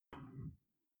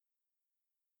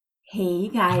Hey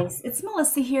guys, it's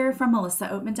Melissa here from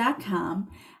melissaoatman.com.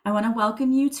 I want to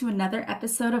welcome you to another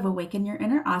episode of Awaken Your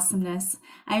Inner Awesomeness.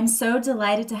 I am so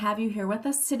delighted to have you here with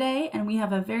us today, and we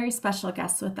have a very special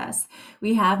guest with us.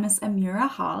 We have Miss Amira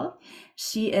Hall.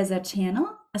 She is a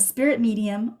channel, a spirit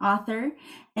medium, author,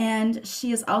 and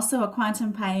she is also a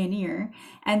quantum pioneer.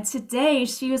 And today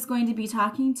she is going to be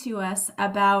talking to us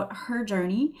about her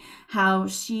journey, how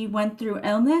she went through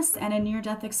illness and a near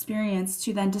death experience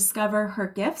to then discover her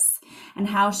gifts, and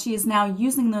how she is now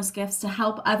using those gifts to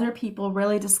help other people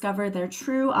really discover their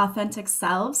true, authentic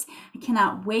selves. I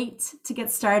cannot wait to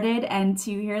get started and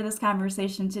to hear this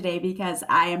conversation today because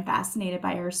I am fascinated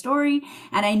by her story,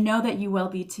 and I know that you will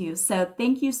be too. So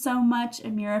thank you so much,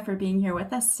 Amira, for being here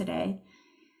with us today.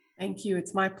 Thank you.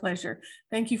 It's my pleasure.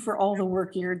 Thank you for all the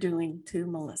work you're doing too,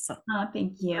 Melissa. Oh,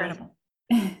 thank you. Incredible.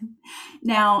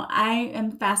 Now, I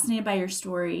am fascinated by your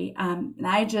story, and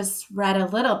I just read a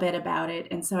little bit about it,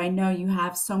 and so I know you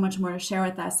have so much more to share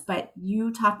with us. But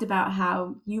you talked about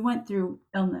how you went through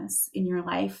illness in your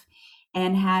life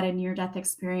and had a near-death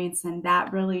experience, and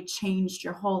that really changed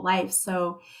your whole life.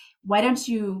 So, why don't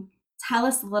you tell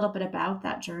us a little bit about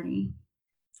that journey?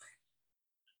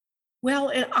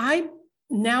 Well, I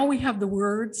now we have the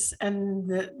words and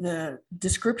the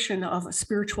description of a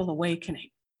spiritual awakening.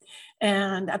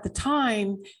 And at the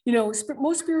time,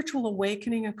 most spiritual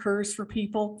awakening occurs for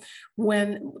people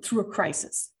when through a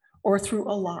crisis or through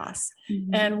a loss. Mhm.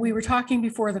 And we were talking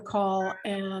before the call,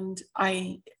 and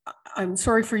I'm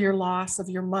sorry for your loss of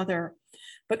your mother.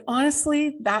 But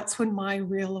honestly, that's when my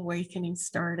real awakening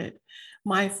started.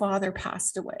 My father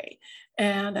passed away.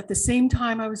 And at the same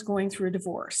time, I was going through a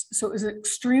divorce. So it was an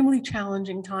extremely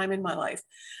challenging time in my life.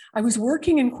 I was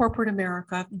working in corporate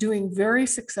America, doing very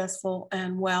successful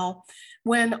and well,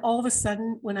 when all of a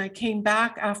sudden, when I came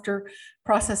back after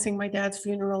processing my dad's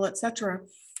funeral, etc.,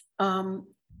 um,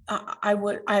 I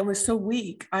was so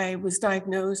weak. I was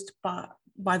diagnosed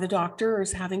by the doctor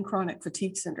as having chronic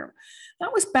fatigue syndrome.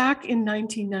 That was back in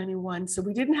 1991. So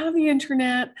we didn't have the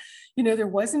internet. There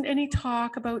wasn't any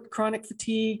talk about chronic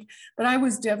fatigue, but I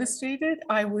was devastated.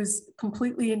 I was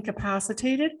completely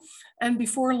incapacitated. And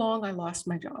before long, I lost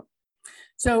my job.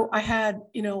 So I had,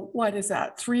 what is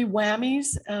that? Three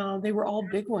whammies. They were all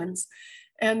big ones.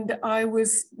 And I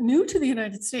was new to the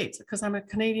United States because I'm a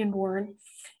Canadian born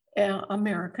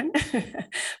American,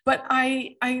 but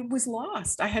I was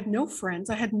lost. I had no friends.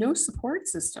 I had no support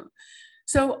system.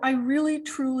 So I really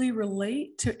truly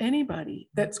relate to anybody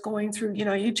that's going through.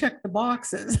 You check the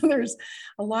boxes. There's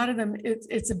a lot of them.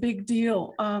 It's a big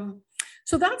deal.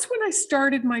 So that's when I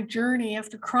started my journey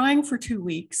after crying for 2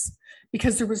 weeks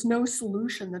because there was no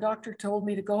solution. The doctor told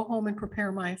me to go home and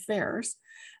prepare my affairs,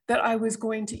 that I was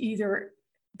going to either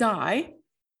die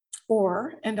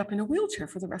or end up in a wheelchair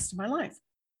for the rest of my life.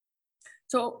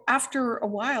 So after a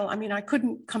while, I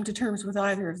couldn't come to terms with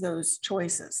either of those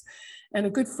choices. And a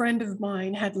good friend of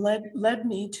mine had led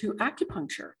me to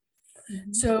acupuncture.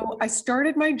 Mhm. So I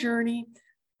started my journey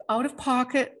out of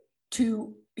pocket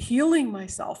to healing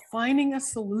myself, finding a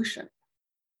solution.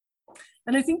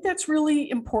 And I think that's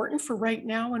really important for right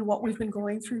now and what we've been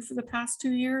going through for the past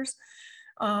 2 years.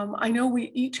 I know we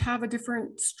each have a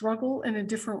different struggle in a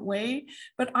different way,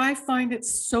 but I find it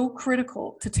so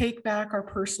critical to take back our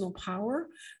personal power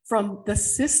from the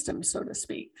system, so to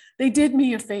speak. They did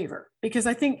me a favor because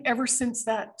I think ever since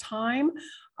that time,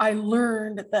 I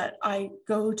learned that I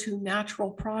go to natural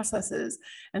processes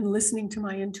and listening to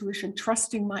my intuition,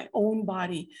 trusting my own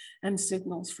body and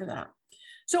signals for that.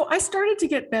 So I started to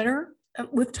get better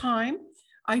with time.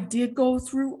 I did go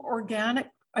through organic.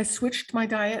 I switched my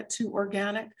diet to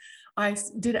organic. I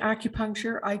did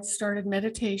acupuncture. I started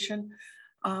meditation.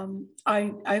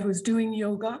 I was doing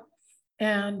yoga,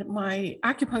 and my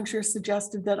acupuncturist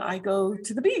suggested that I go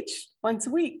to the beach once a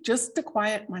week just to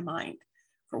quiet my mind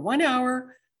for 1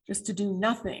 hour, just to do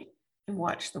nothing and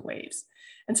watch the waves.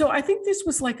 And so I think this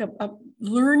was like a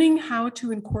learning how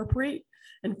to incorporate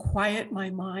and quiet my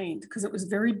mind because it was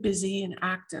very busy and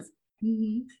active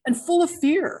Mhm. and full of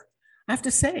fear. I have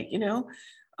to say,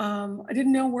 I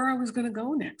didn't know where I was going to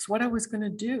go next, what I was going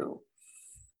to do.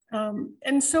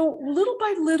 And so little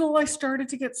by little, I started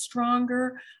to get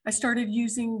stronger. I started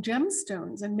using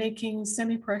gemstones and making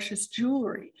semi-precious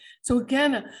jewelry. So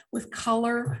again, with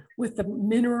color, with the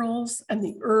minerals and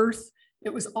the earth,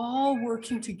 it was all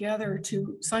working together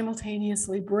to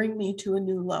simultaneously bring me to a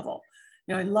new level.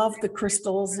 I love the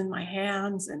crystals in my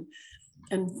hands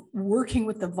and working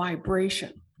with the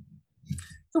vibration.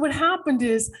 So what happened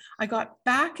is I got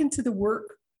back into the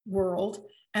work world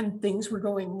and things were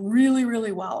going really,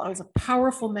 really well. I was a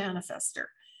powerful manifester.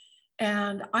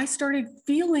 And I started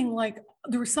feeling like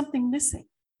there was something missing.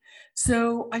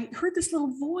 So I heard this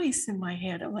little voice in my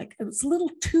head. I'm like, it was a little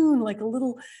tune, like a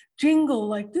little jingle,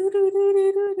 like do do do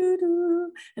do do do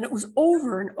do, and it was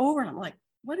over and over. And I'm like,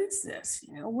 what is this?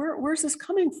 You know, where's this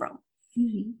coming from?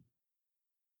 Mhm.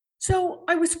 So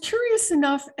I was curious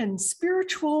enough and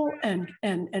spiritual and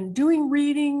doing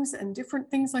readings and different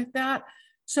things like that.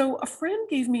 So a friend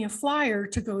gave me a flyer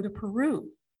to go to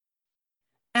Peru.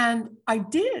 And I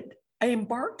did. I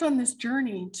embarked on this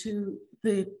journey to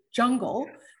the jungle,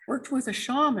 worked with a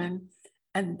shaman,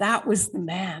 and that was the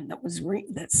man that was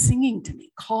that's singing to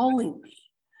me, calling me.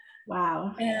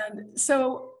 Wow. And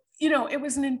so, you know, it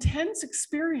was an intense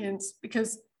experience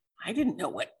because I didn't know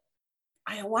what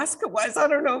ayahuasca was. I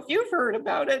don't know if you've heard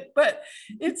about it, but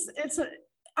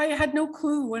I had no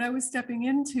clue what I was stepping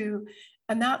into.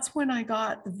 And that's when I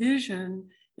got the vision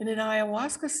in an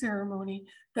ayahuasca ceremony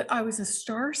that I was a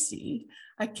star seed.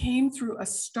 I came through a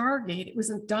stargate. It was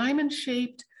a diamond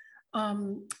shaped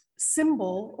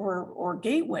symbol or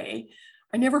gateway.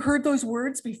 I never heard those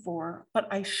words before, but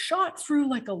I shot through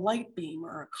like a light beam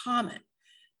or a comet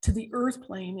to the earth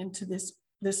plane, into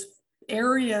this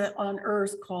area on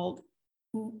earth called,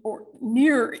 or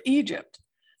near Egypt.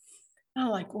 And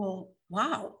I'm like, well,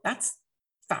 wow, that's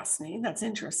fascinating. That's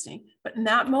interesting. But in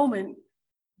that moment,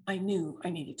 I knew I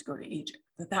needed to go to Egypt,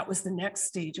 that was the next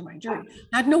stage of my journey.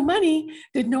 I had no money,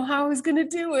 didn't know how I was going to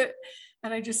do it.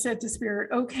 And I just said to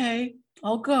Spirit, okay,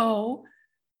 I'll go,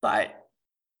 but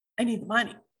I need the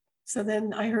money. So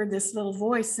then I heard this little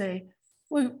voice say,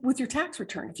 well, with your tax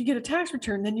return, if you get a tax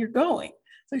return, then you're going.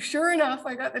 So sure enough,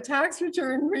 I got the tax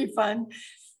return refund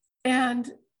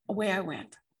and away I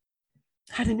went.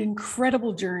 Had an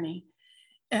incredible journey.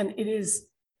 And it is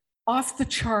off the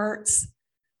charts,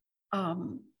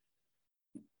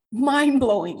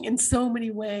 mind-blowing in so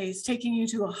many ways, taking you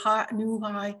to a new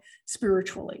high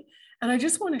spiritually. And I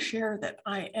just want to share that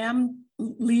I am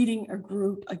leading a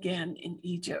group again in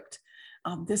Egypt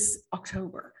this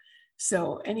October.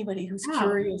 So anybody who's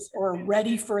curious or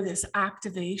ready for this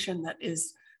activation that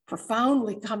is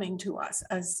profoundly coming to us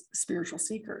as spiritual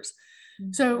seekers.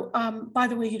 So, by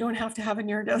the way, you don't have to have a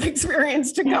near-death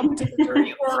experience to come to the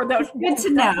journey, or that's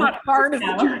not part of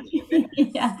the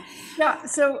journey. Yeah.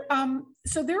 So,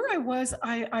 so there I was.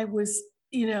 I was,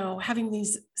 you know, having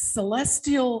these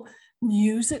celestial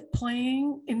music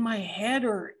playing in my head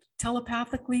or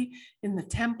telepathically in the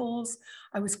temples.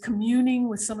 I was communing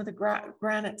with some of the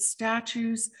granite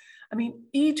statues. I mean,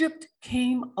 Egypt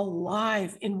came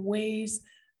alive in ways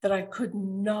that I could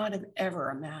not have ever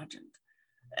imagined.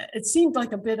 It seemed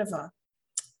like a bit of a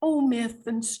myth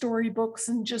and storybooks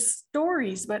and just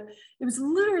stories, but it was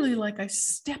literally like I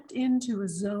stepped into a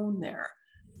zone there.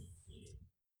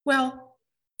 Well,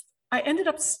 I ended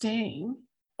up staying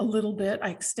a little bit.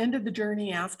 I extended the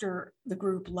journey after the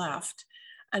group left,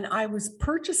 and I was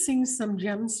purchasing some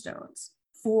gemstones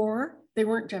they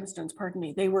weren't gemstones, pardon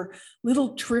me. They were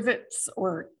little trivets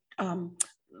or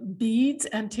beads,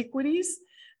 antiquities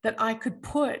that I could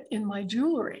put in my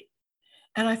jewelry.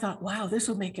 And I thought, wow, this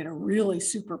will make it a really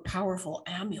super powerful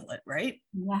amulet, right?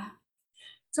 Yeah.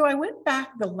 So I went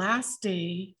back the last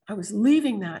day, I was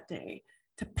leaving that day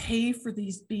to pay for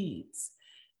these beads.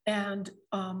 And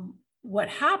what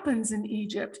happens in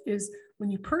Egypt is when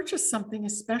you purchase something,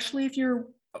 especially if you're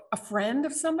a friend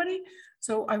of somebody.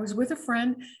 So I was with a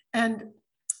friend, and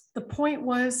the point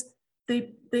was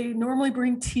they normally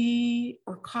bring tea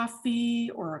or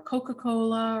coffee or a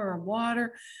Coca-Cola or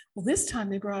water. Well, this time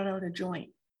they brought out a joint.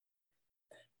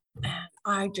 And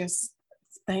I just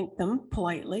thanked them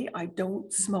politely. I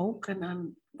don't smoke, and I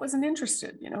wasn't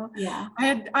interested, you know. Yeah.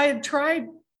 I had tried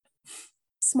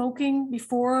smoking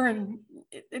before, and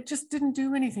it just didn't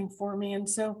do anything for me. And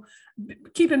so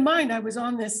keep in mind, I was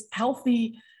on this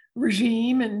healthy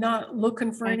regime and not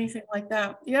looking for anything like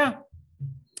that. Yeah.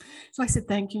 So I said,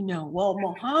 thank you, no. Well,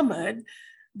 Mohammed,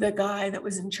 the guy that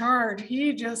was in charge,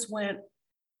 he just went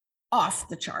off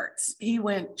the charts. He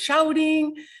went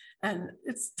shouting, and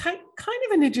it's kind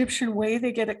of an Egyptian way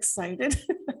they get excited.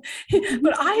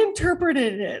 But I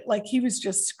interpreted it like he was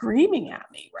just screaming at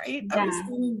me, right? Yeah. I was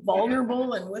feeling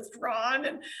vulnerable and withdrawn,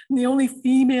 and I'm the only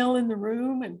female in the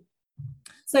room. And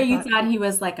so you thought he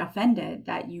was like offended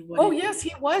that you would? Oh yes,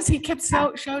 he was. He kept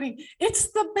shouting,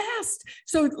 "It's the best!"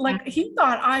 So like he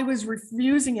thought I was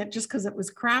refusing it just because it was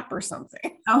crap or something.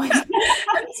 Oh, and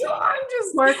so I'm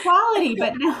just more quality,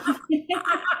 but no.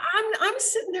 I'm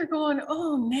sitting there going,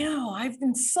 "Oh, now I've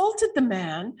insulted the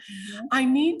man. Mm-hmm. I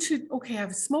need to. Okay,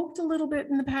 I've smoked a little bit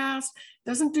in the past.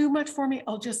 Doesn't do much for me.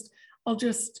 I'll just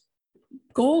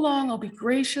go along, I'll be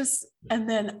gracious, and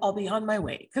then I'll be on my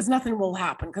way, because nothing will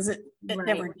happen, because it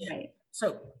never did. Right.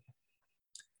 So,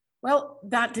 well,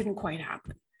 that didn't quite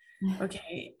happen.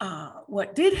 Okay.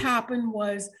 What did happen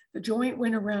was the joint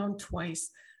went around twice.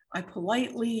 I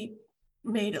politely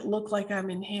made it look like I'm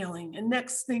inhaling. And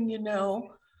next thing you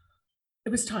know, it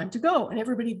was time to go. And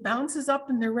everybody bounces up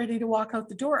and they're ready to walk out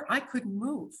the door. I couldn't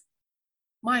move.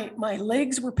 My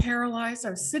legs were paralyzed.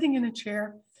 I was sitting in a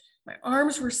chair. My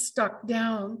arms were stuck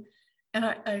down. And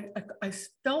I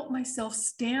felt myself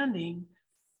standing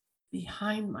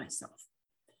behind myself.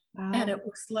 Wow. And it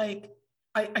was like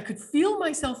I could feel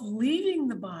myself leaving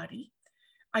the body.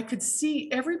 I could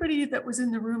see everybody that was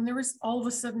in the room. There was all of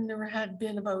a sudden, there had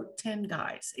been about 10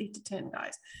 guys, 8 to 10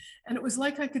 guys. And it was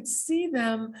like I could see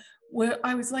them. Where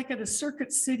I was like at a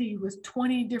circuit city with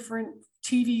 20 different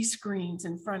TV screens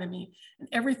in front of me and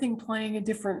everything playing a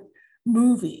different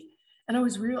movie. And I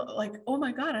was real like, oh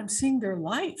my God, I'm seeing their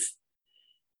life.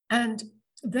 And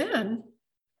then,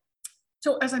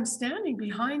 so as I'm standing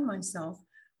behind myself,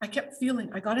 I kept feeling,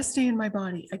 I got to stay in my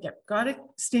body. Got to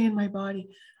stay in my body.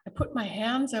 I put my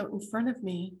hands out in front of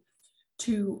me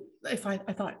to, I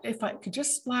thought, if I could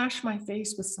just splash my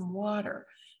face with some water,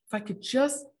 if I could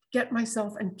just get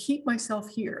myself and keep myself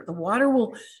here, the water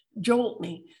will jolt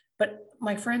me. But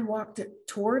my friend walked it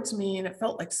towards me and it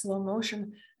felt like slow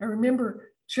motion. I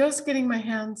remember just getting my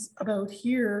hands about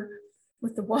here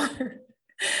with the water.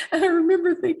 And I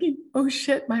remember thinking, oh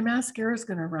shit, my mascara is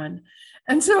going to run.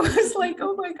 And so it was like,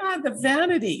 oh my God, the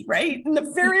vanity, right? In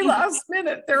the very last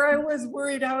minute, there I was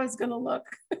worried how I was going to look.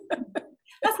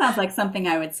 That sounds like something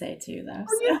I would say too, though.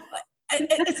 Oh, yeah.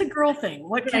 It's a girl thing.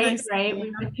 What can I say? Right.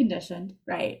 We've been conditioned.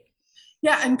 Right.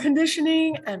 Yeah. And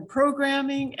conditioning and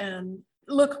programming. And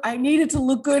look, I needed to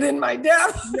look good in my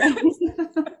death.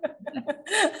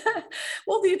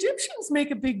 Well, the Egyptians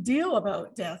make a big deal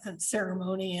about death and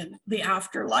ceremony and the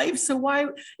afterlife. So why,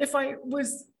 if I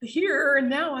was here and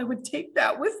now, I would take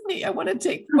that with me. I want to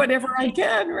take whatever I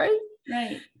can, right?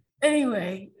 Right.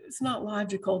 Anyway, it's not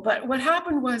logical. But what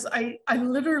happened was I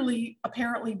literally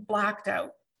apparently blacked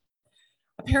out.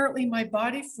 Apparently my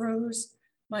body froze,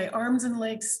 my arms and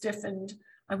legs stiffened.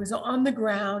 I was on the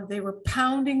ground. They were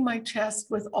pounding my chest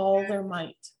with all their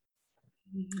might.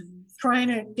 Trying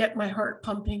to get my heart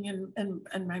pumping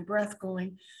and my breath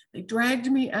going. They dragged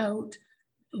me out,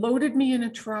 loaded me in a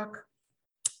truck,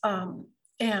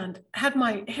 and had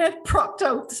my head propped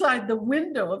outside the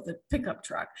window of the pickup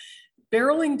truck,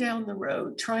 barreling down the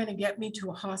road, trying to get me to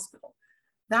a hospital.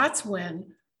 That's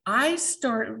when I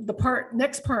started,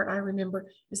 next part I remember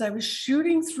is I was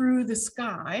shooting through the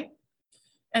sky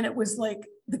and it was like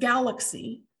the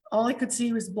galaxy. All I could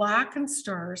see was black and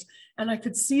stars, and I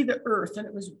could see the earth, and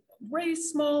it was a very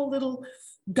small little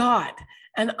dot.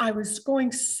 And I was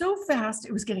going so fast,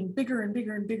 it was getting bigger and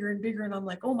bigger and bigger and bigger. And I'm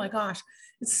like, oh my gosh,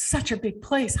 it's such a big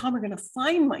place. How am I going to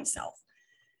find myself?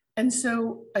 And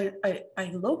so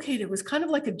I located, it was kind of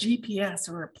like a GPS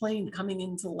or a plane coming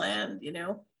into land, you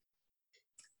know?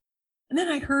 And then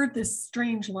I heard this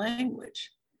strange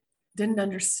language, didn't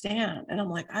understand. And I'm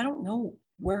like, I don't know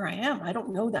where I am. I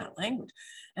don't know that language.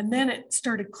 And then it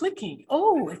started clicking.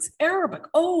 Oh, it's Arabic.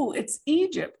 Oh, it's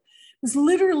Egypt. It was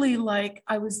literally like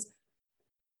I was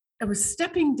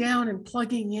stepping down and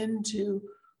plugging into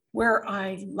where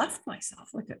I left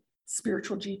myself, like a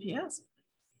spiritual GPS.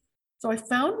 So I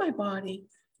found my body,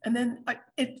 and then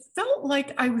it felt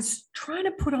like I was trying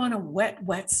to put on a wet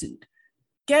wetsuit,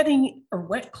 or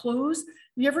wet clothes.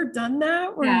 Have you ever done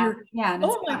that? Where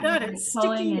oh my God, it's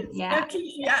sticky, it's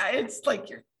yucky. Yeah, it's like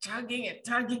you're tugging it.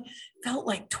 Felt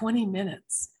like 20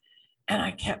 minutes. And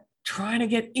I kept trying to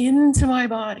get into my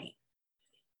body.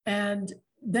 And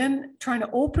then trying to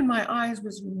open my eyes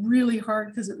was really hard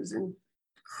because it was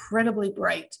incredibly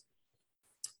bright.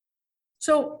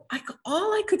 So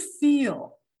all I could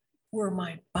feel were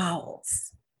my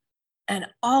bowels. And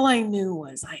all I knew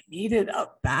was I needed a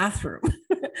bathroom.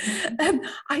 And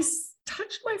I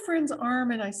touched my friend's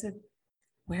arm and I said,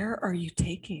 where are you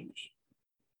taking me?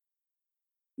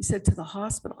 He said, to the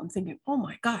hospital. I'm thinking, oh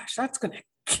my gosh, that's going to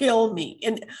kill me.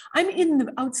 And I'm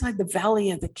outside the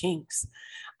Valley of the Kings.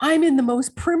 I'm in the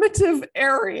most primitive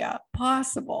area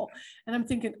possible. And I'm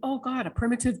thinking, oh God, a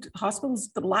primitive hospital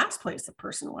is the last place a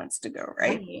person wants to go,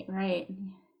 right? Right.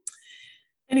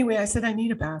 Anyway, I said, I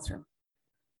need a bathroom.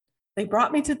 They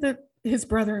brought me to his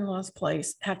brother-in-law's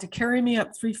place, had to carry me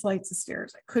up 3 flights of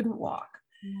stairs. I couldn't walk.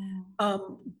 Yeah.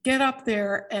 Get up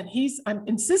there, and I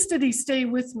insisted he stay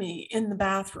with me in the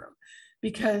bathroom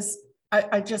because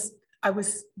I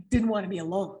didn't want to be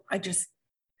alone.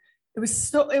 It was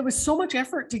so much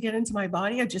effort to get into my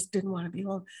body. I just didn't want to be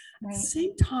alone. Right. At the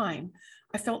same time,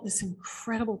 I felt this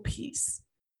incredible peace,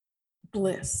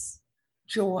 bliss,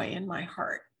 joy in my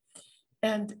heart.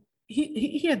 And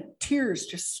he had tears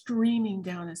just streaming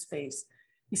down his face.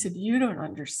 He said, you don't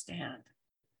understand.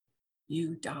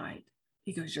 You died.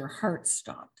 He goes, your heart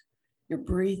stopped. Your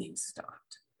breathing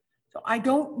stopped. So I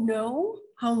don't know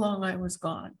how long I was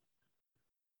gone.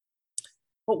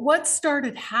 But what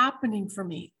started happening for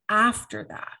me after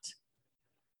that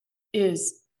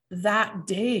is that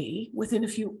day, within a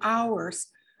few hours,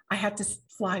 I had to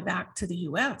fly back to the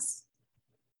US.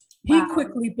 He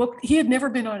quickly booked, he had never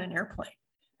been on an airplane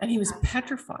and he was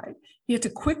petrified. He had to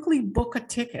quickly book a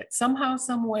ticket somehow,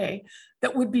 some way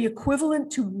that would be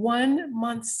equivalent to 1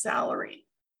 month's salary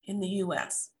in the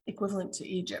US, equivalent to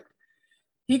Egypt.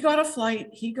 He got a flight,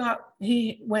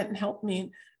 he went and helped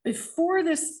me. Before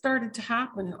this started to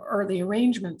happen, or the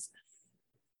arrangements,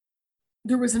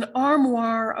 there was an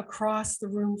armoire across the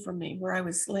room from me where I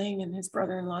was laying in his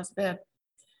brother-in-law's bed.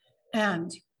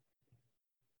 And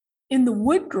in the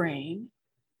wood grain,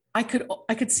 I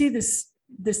could see this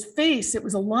face. It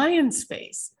was a lion's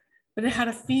face, but it had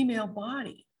a female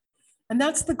body. And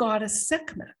that's the goddess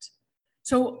Sekhmet.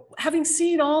 So having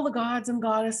seen all the gods and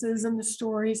goddesses and the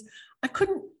stories, I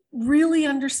couldn't really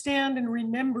understand and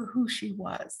remember who she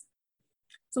was.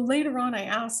 So later on, I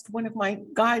asked one of my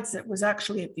guides that was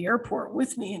actually at the airport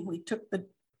with me, and we took the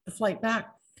flight back.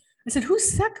 I said,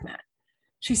 who's Sekhmet?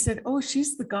 She said, oh,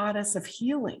 she's the goddess of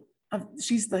healing.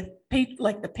 She's the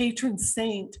patron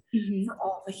saint for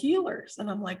all the healers. And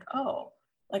I'm like, oh,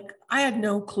 like I had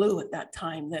no clue at that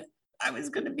time that I was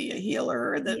going to be a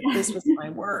healer, or that this was my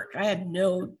work. I had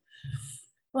no,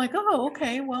 like, oh,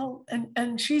 okay, well,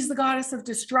 and she's the goddess of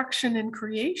destruction and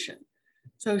creation.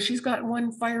 So she's got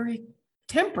one fiery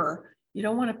temper. You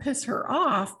don't want to piss her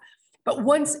off. But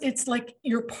once it's like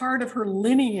you're part of her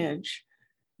lineage,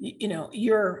 you know,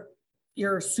 you're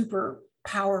a super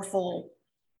powerful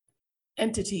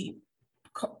entity,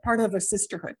 part of a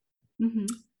sisterhood.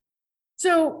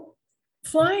 So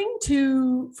flying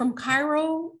from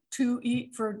Cairo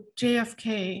for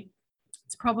JFK,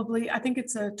 it's probably, I think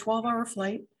it's a 12-hour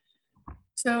flight.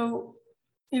 So,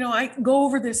 you know, I go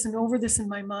over this in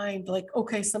my mind, like,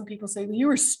 okay, some people say, well, you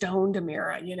were stoned,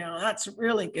 Amira, you know, that's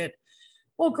really good.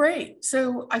 Well, great.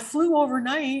 So I flew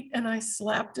overnight and I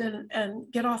slept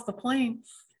and get off the plane,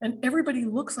 and everybody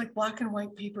looks like black and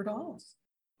white paper dolls.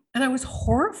 And I was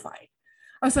horrified.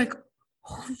 I was like,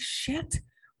 holy shit,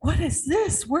 what is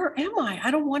this? Where am I?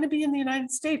 I don't want to be in the United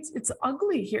States. It's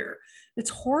ugly here. It's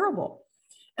horrible.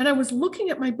 And I was looking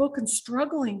at my book and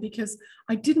struggling because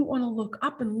I didn't want to look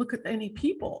up and look at any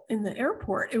people in the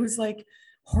airport. It was like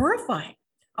horrifying.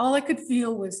 All I could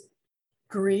feel was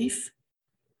grief,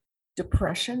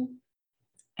 depression,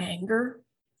 anger,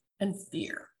 and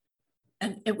fear.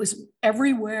 And it was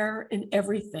everywhere in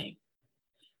everything.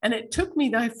 And it took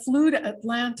me, I flew to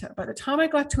Atlanta. By the time I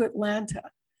got to Atlanta,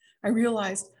 I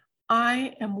realized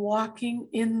I am walking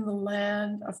in the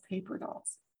land of paper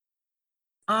dolls.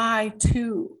 I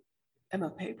too am a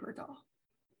paper doll.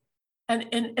 And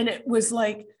it was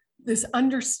like this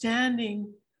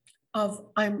understanding of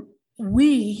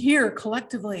we here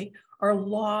collectively are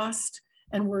lost,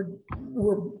 and we're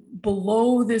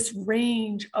below this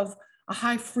range of a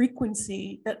high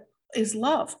frequency that is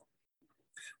love.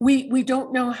 We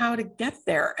don't know how to get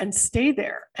there and stay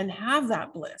there and have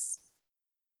that bliss.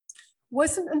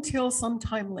 Wasn't until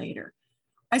sometime later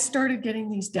I started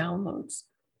getting these downloads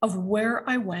of where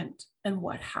I went and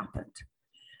what happened.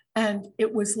 And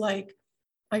it was like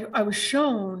I was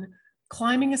shown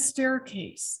climbing a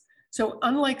staircase. So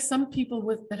unlike some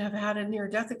people that have had a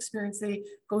near-death experience, they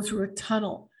go through a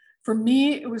tunnel. For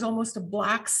me, it was almost a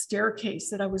black staircase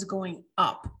that I was going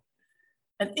up.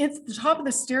 And at the top of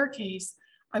the staircase,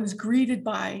 I was greeted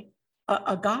by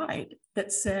a guide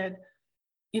that said,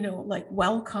 you know, like,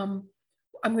 welcome,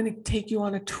 I'm going to take you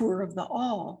on a tour of the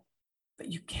all,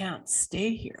 but you can't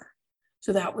stay here.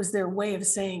 So that was their way of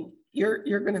saying,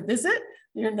 you're going to visit,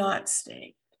 you're not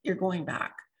staying, you're going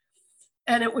back.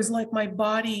 And it was like my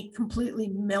body completely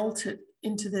melted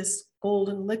into this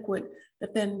golden liquid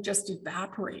that then just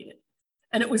evaporated.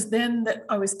 And it was then that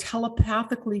I was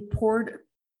telepathically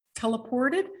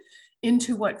teleported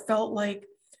into what felt like,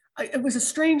 it was a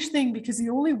strange thing, because the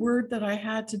only word that I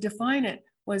had to define it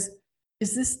was,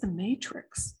 is this the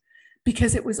Matrix?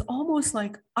 Because it was almost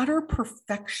like utter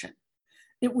perfection.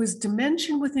 It was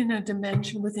dimension within a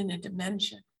dimension within a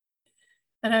dimension.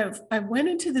 And I went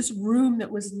into this room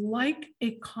that was like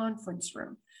a conference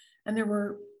room. And there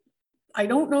were, I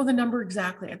don't know the number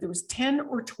exactly, there was 10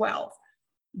 or 12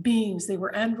 beings. They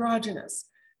were androgynous.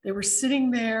 They were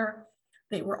sitting there.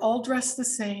 They were all dressed the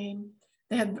same.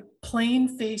 They had plain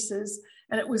faces.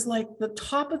 And it was like the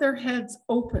top of their heads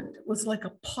opened. It was like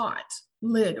a pot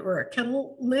lid or a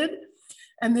kettle lid.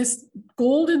 And this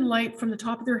golden light from the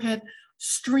top of their head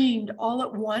streamed all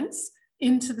at once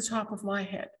into the top of my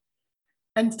head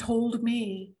and told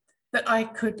me that I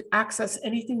could access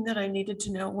anything that I needed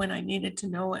to know when I needed to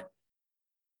know it.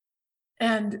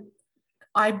 And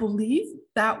I believe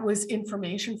that was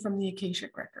information from the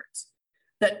Akashic records,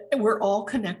 that we're all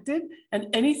connected, and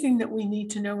anything that we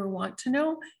need to know or want to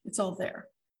know, it's all there.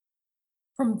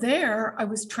 From there, I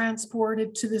was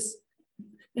transported to this,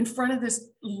 in front of this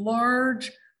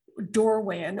large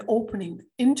doorway, an opening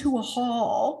into a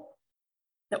hall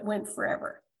that went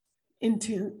forever,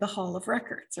 into the Hall of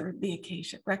Records, or the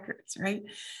Akashic Records, right?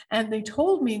 And they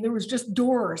told me there was just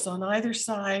doors on either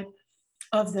side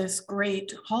of this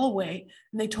great hallway.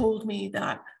 And they told me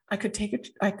that I could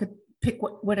pick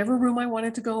whatever room I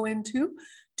wanted to go into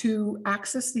to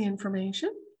access the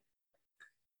information.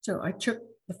 So I took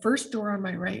the first door on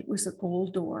my right, was a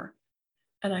gold door,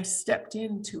 and I stepped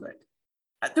into it.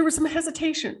 There was some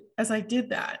hesitation as I did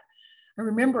that. I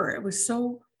remember it was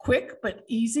so quick but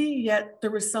easy, yet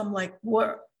there was some like,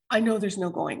 what? I know there's no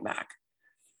going back.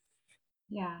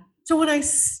 Yeah. So when I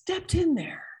stepped in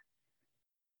there,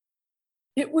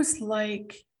 it was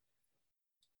like,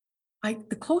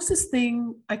 the closest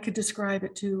thing I could describe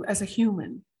it to as a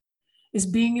human is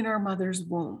being in our mother's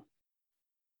womb.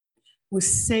 It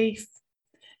was safe.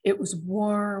 It was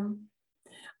warm.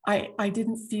 I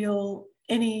didn't feel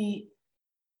any,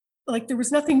 like there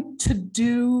was nothing to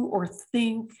do or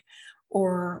think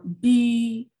or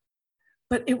be,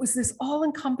 but it was this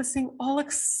all-encompassing,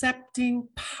 all-accepting,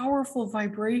 powerful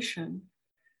vibration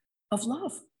of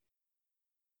love.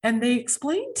 And they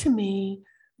explained to me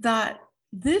that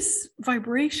this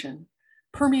vibration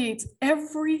permeates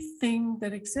everything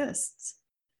that exists.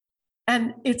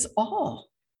 And it's all.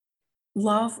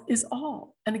 Love is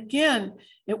all. And again,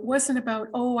 it wasn't about,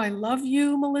 oh, I love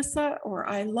you, Melissa, or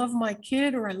I love my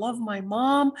kid, or I love my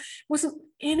mom. It wasn't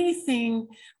anything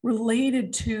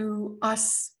related to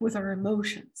us with our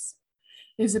emotions.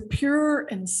 It is a pure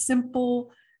and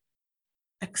simple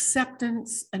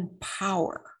acceptance and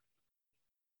power.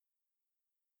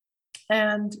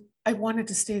 And I wanted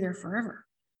to stay there forever.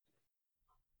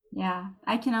 Yeah,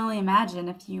 I can only imagine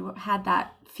if you had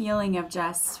that feeling of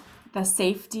just the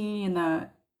safety and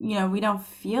we don't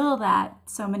feel that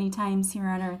so many times here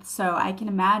on earth. So I can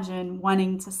imagine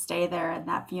wanting to stay there and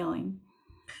that feeling.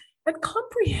 And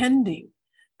comprehending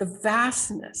the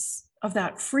vastness of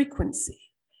that frequency,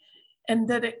 and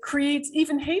that it creates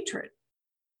even hatred,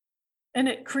 and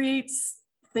it creates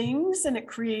things, and it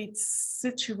creates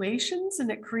situations, and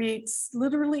it creates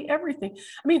literally everything.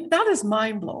 I mean, that is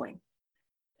mind-blowing.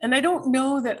 And I don't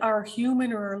know that our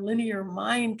human or our linear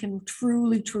mind can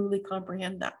truly, truly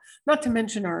comprehend that, not to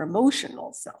mention our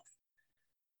emotional self.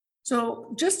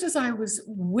 So just as I was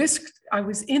whisked, I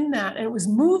was in that, and it was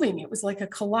moving. It was like a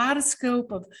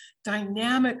kaleidoscope of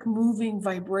dynamic, moving,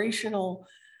 vibrational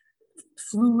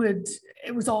fluid.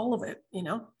 It was all of it,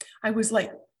 I was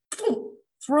like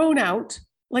thrown out,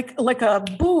 like a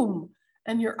boom,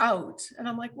 and you're out. And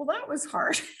I'm like, well, that was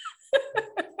hard.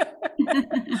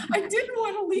 I didn't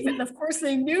want to leave it. And of course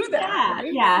they knew that. Yeah,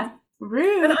 right? yeah.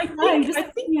 Rude. And I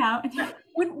think that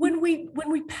when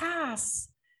we pass,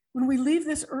 when we leave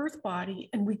this earth body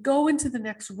and we go into the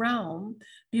next realm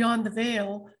beyond the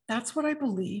veil, that's what I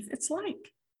believe it's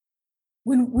like.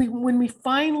 When we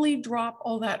finally drop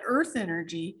all that earth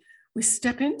energy, we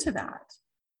step into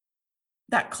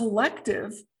that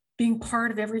collective being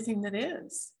part of everything that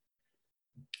is.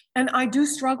 And I do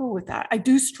struggle with that. I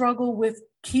do struggle with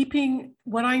keeping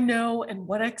what I know and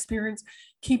what I experience,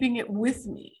 keeping it with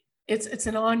me. It's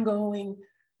an ongoing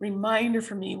reminder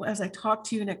for me as I talk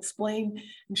to you and explain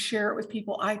and share it with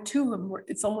people. I too am,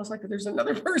 it's almost like there's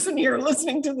another person here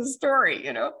listening to the story,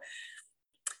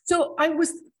 So I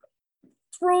was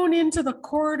thrown into the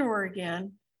corridor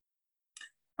again,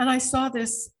 and I saw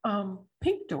this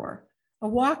pink door. I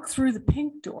walked through the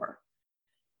pink door,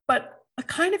 but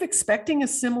kind of expecting a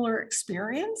similar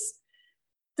experience.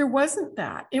 There wasn't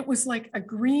that. It was like a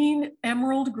green,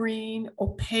 emerald green,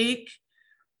 opaque,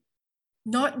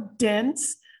 not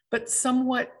dense, but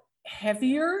somewhat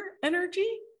heavier energy.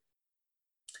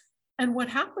 And what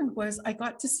happened was I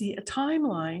got to see a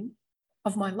timeline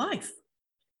of my life.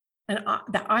 And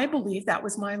I believe that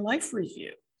was my life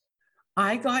review.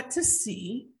 I got to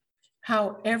see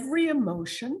how every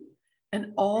emotion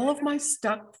and all of my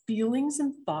stuck feelings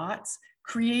and thoughts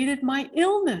created my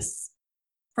illness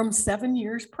from 7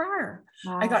 years prior.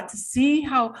 Wow. I got to see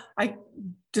how I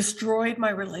destroyed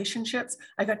my relationships.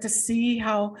 I got to see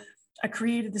how I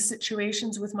created the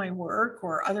situations with my work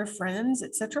or other friends,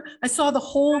 etc. I saw the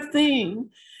whole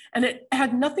thing. And it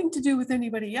had nothing to do with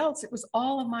anybody else. It was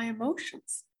all of my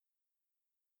emotions.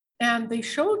 And they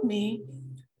showed me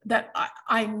that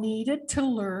I needed to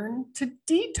learn to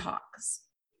detox.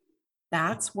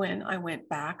 That's when I went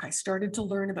back. I started to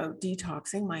learn about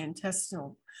detoxing my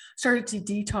intestinal, started to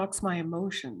detox my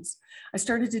emotions. I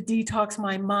started to detox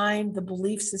my mind, the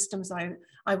belief systems.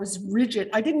 I was rigid.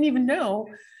 I didn't even know.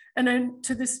 And then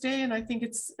to this day, and I think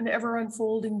it's an ever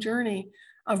unfolding journey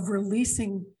of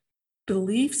releasing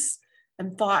beliefs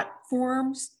and thought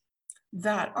forms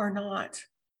that are not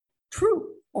true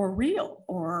or real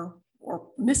or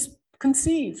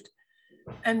misconceived.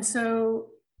 And so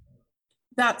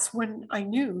that's when I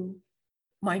knew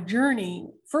my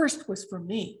journey first was for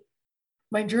me.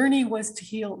 My journey was to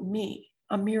heal me,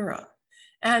 Amira.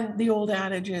 And the old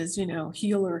adage is,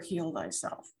 healer, heal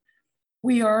thyself.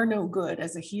 We are no good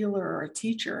as a healer or a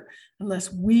teacher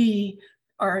unless we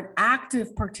are an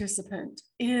active participant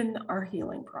in our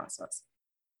healing process.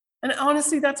 And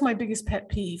honestly, that's my biggest pet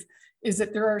peeve, is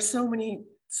that there are so many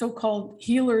so-called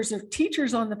healers or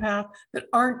teachers on the path that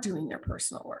aren't doing their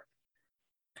personal work.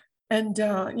 And,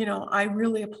 I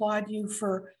really applaud you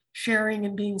for sharing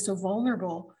and being so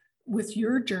vulnerable with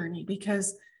your journey,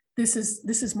 because this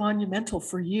is monumental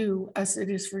for you as it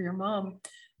is for your mom,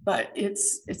 but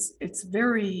it's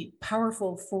very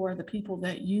powerful for the people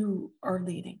that you are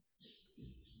leading.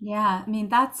 Yeah, I mean,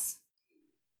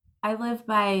 I live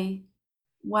by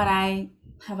what I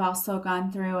have also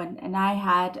gone through, and I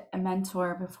had a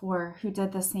mentor before who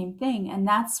did the same thing, and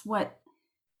that's what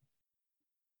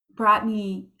brought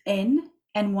me in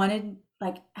and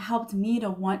helped me to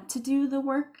want to do the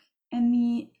work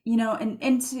and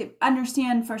and to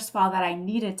understand, first of all, that I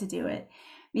needed to do it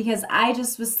because I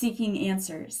just was seeking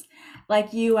answers.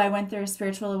 Like you, I went through a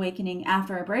spiritual awakening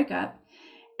after a breakup,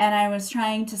 and I was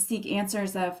trying to seek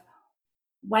answers of,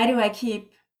 why do I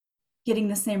keep getting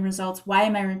the same results? Why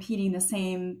am I repeating the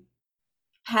same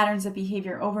patterns of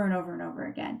behavior over and over and over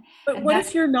again? But And what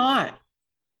if you're not?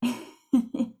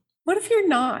 What if you're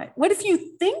not? What if you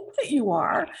think that you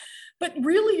are, but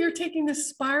really you're taking this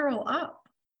spiral up?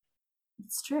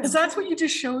 It's true. Because that's what you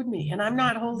just showed me. And I'm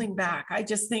not holding back. I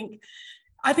think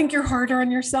you're harder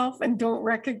on yourself and don't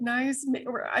recognize,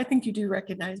 or I think you do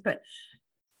recognize, but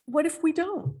what if we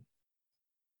don't?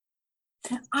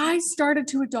 I started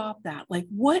to adopt that. Like,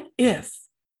 what if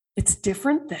it's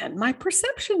different than my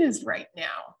perception is right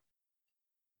now?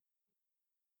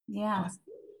 Yeah.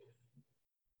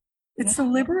 It's so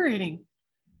liberating.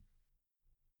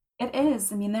 It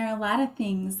is. I mean, there are a lot of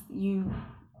things. You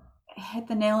hit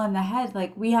the nail on the head.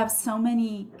 Like, we have so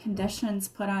many conditions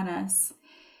put on us,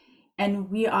 and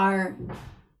we are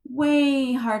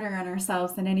way harder on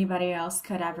ourselves than anybody else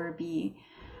could ever be.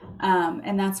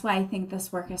 And that's why I think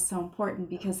this work is so important,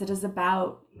 because it is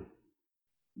about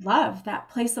love, that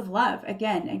place of love.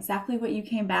 Again, exactly what you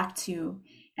came back to,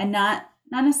 and not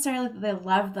necessarily the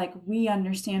love like we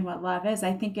understand what love is.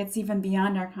 I think it's even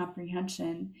beyond our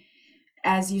comprehension.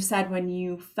 As you said, when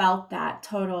you felt that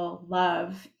total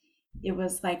love, it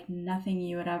was like nothing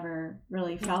you had ever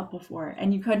really felt before,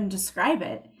 and you couldn't describe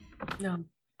it. No,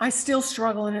 I still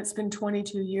struggle, and it's been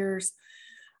 22 years.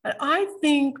 I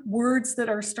think words that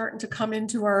are starting to come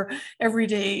into our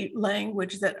everyday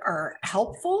language that are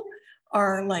helpful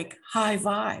are like high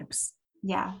vibes.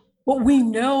 Yeah. What we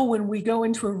know when we go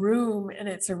into a room and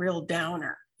it's a real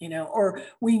downer, or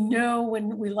we know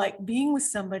when we like being with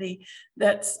somebody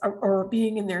or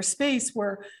being in their space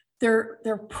where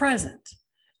they're present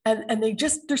and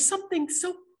there's something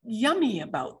so yummy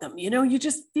about them. You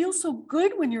just feel so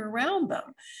good when you're around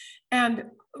them. And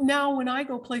now when I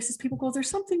go places, people go, there's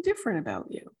something different about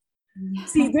you.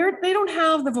 See, they don't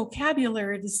have the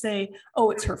vocabulary to say,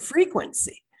 oh, it's her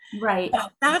frequency. Right.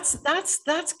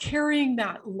 That's carrying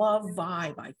that love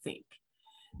vibe, I think.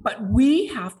 But we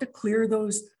have to clear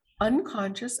those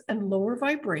unconscious and lower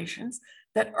vibrations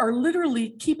that are literally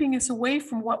keeping us away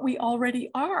from what we already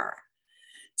are.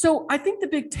 So I think the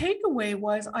big takeaway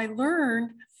was I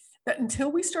learned that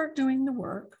until we start doing the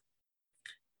work,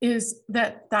 is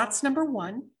that's number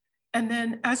one. And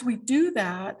then as we do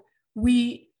that,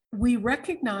 we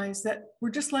recognize that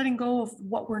we're just letting go of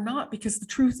what we're not, because the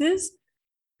truth is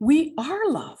we are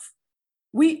love.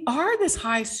 We are this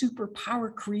high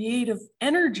superpower creative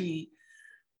energy.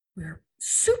 We're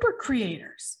super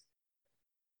creators.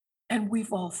 And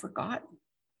we've all forgotten.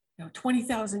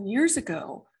 20,000 years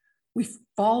ago, we've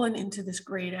fallen into this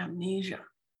great amnesia.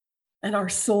 And our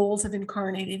souls have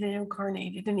incarnated and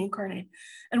incarnated and incarnated.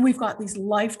 And we've got these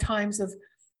lifetimes of,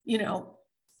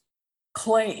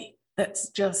 clay that's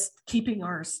just keeping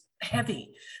ours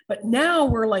heavy. But now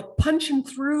we're like punching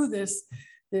through this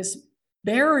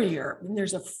barrier, and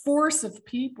there's a force of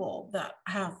people that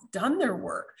have done their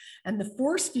work, and the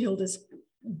force field is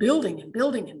building and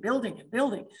building and building and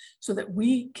building so that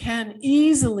we can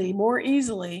more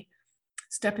easily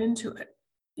step into it.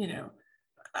 You know,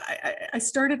 I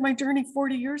started my journey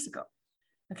 40 years ago.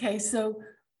 Okay, so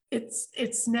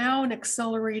it's now an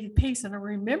accelerated pace. And I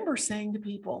remember saying to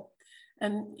people,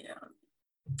 and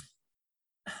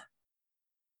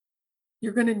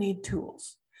you're going to need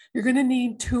tools. You're going to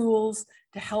need tools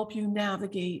to help you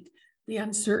navigate the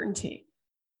uncertainty.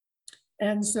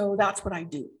 And so that's what I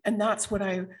do. And that's what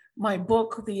my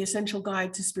book, The Essential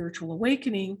Guide to Spiritual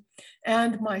Awakening,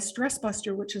 and my Stress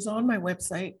Buster, which is on my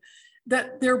website,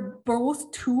 that they're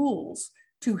both tools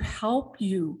to help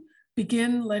you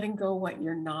begin letting go what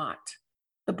you're not,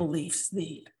 the beliefs,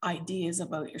 the ideas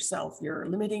about yourself, your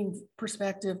limiting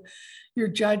perspective, your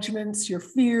judgments, your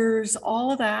fears,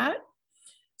 all of that,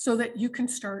 so that you can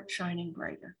start shining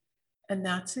brighter. And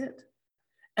that's it.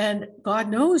 And God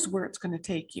knows where it's going to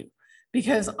take you,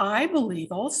 because I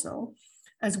believe also,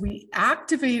 as we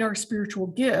activate our spiritual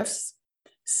gifts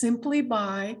simply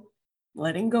by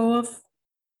letting go of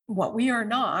what we are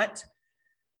not,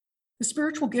 the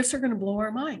spiritual gifts are going to blow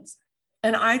our minds.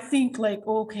 And I think, like,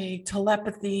 okay,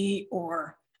 telepathy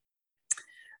or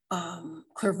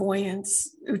clairvoyance,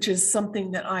 which is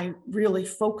something that I really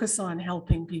focus on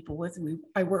helping people with.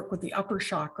 I work with the upper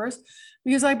chakras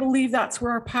because I believe that's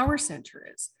where our power center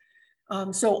is.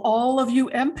 So all of you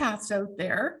empaths out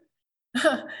there,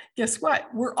 guess what?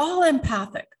 We're all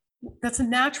empathic. That's a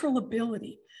natural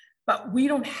ability, but we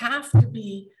don't have to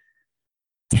be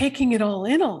taking it all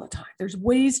in all the time. There's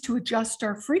ways to adjust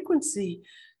our frequency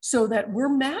so that we're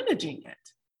managing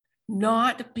it,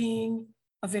 not being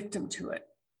a victim to it,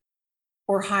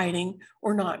 or hiding,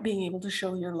 or not being able to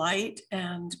show your light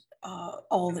and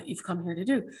all that you've come here to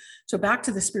do. So back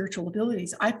to the spiritual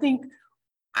abilities. I think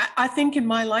in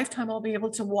my lifetime, I'll be able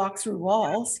to walk through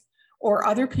walls, or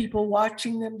other people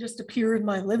watching them just appear in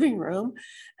my living room.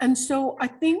 And so I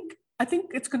think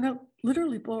it's going to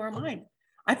literally blow our mind.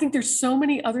 I think there's so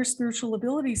many other spiritual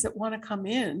abilities that want to come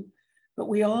in, but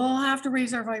we all have to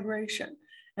raise our vibration.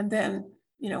 And then,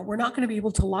 we're not going to be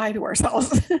able to lie to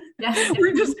ourselves. Yeah.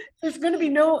 There's going to be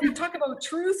you talk about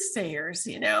truth sayers,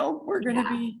 we're going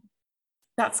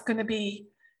to be,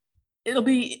 it'll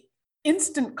be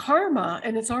instant karma,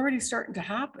 and it's already starting to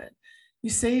happen.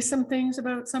 You say some things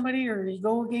about somebody, or you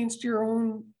go against your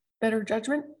own better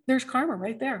judgment, there's karma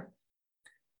right there.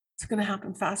 It's going to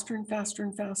happen faster and faster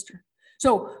and faster.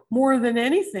 So more than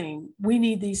anything, we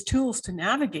need these tools to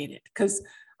navigate it, because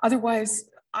otherwise,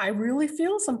 I really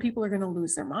feel some people are going to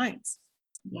lose their minds.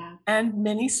 Yeah. And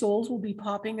many souls will be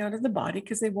popping out of the body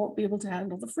because they won't be able to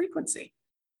handle the frequency.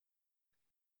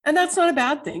 And that's not a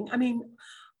bad thing. I mean,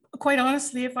 quite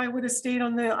honestly, if I would have stayed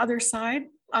on the other side,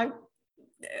 I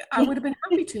would have been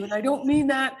happy to. And I don't mean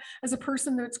that as a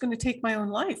person that's going to take my own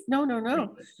life. No.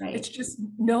 Right. It's just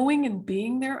knowing and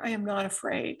being there. I am not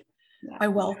afraid. Yeah. I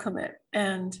welcome it.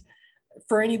 And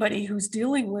for anybody who's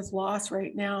dealing with loss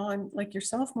right now, and like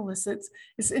yourself, Melissa,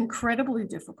 it's incredibly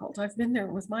difficult. I've been there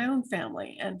with my own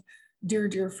family and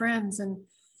dear friends, and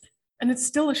it's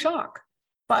still a shock,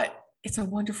 but it's a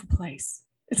wonderful place.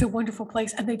 It's a wonderful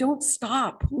place, and they don't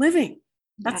stop living.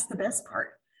 That's the best part.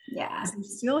 Yeah. They're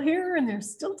still here, and they're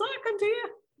still talking to you.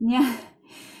 Yeah.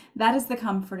 That is the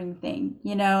comforting thing.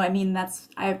 I mean,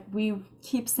 we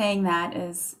keep saying that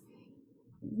is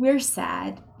we're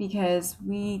sad because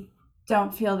we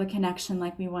don't feel the connection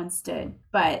like we once did,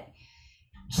 but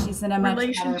she's in a much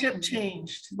relationship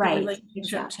changed. Right. The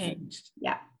relationship changed.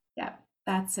 Yeah.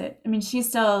 That's it. I mean, she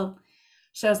still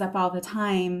shows up all the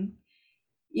time,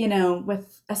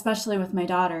 especially with my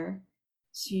daughter.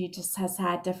 She just has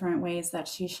had different ways that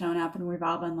she's shown up, and we've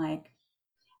all been like,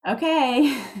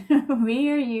 okay, we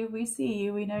hear you, we see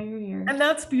you, we know you're here. And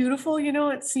that's beautiful.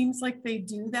 It seems like they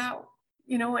do that,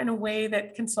 in a way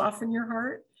that can soften your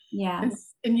heart. Yeah.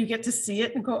 And you get to see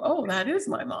it and go, oh, that is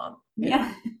my mom.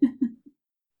 Yeah.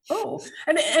 Oh,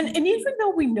 and even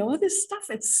though we know this stuff,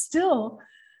 it's still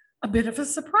a bit of a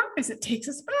surprise. It takes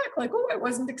us back, like, oh, I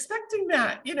wasn't expecting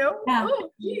that, Yeah.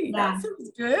 Oh, gee, that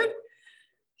sounds good.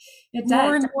 It does.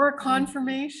 More and more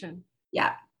confirmation.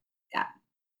 Yeah.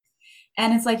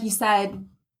 And it's like you said,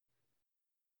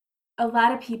 a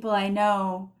lot of people I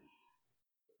know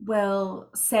will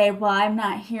say, well, I'm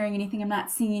not hearing anything, I'm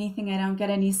not seeing anything, I don't get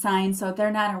any signs, so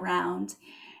they're not around.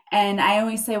 And I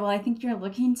always say, well, I think you're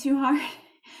looking too hard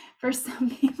for some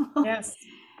people. Yes.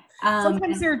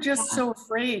 Sometimes they're just so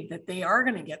afraid that they are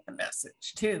going to get the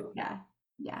message too.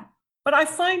 Yeah. But I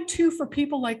find too, for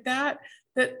people like that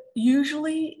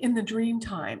usually in the dream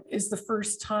time is the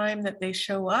first time that they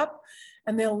show up.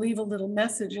 and they'll leave a little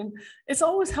message. And it's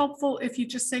always helpful if you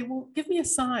just say, well, give me a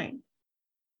sign,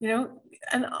 you know,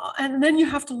 and then you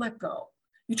have to let go.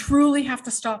 You truly have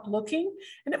to stop looking,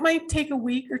 and it might take a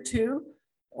week or two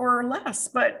or less,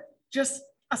 but just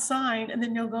a sign, and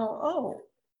then you'll go, oh,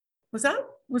 was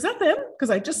that them? Because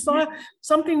I just saw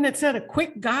something that said a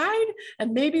quick guide,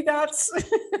 and maybe that's,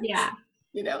 Yeah.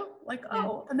 you know, like,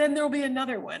 oh, and then there'll be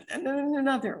another one, and then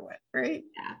another one, right?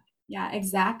 Yeah. Yeah,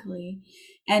 exactly.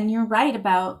 And you're right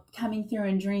about coming through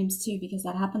in dreams too, because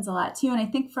that happens a lot too. And I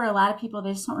think for a lot of people,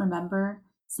 they just don't remember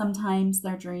sometimes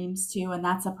their dreams too. And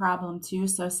that's a problem too.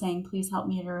 So saying, please help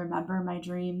me to remember my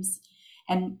dreams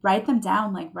and write them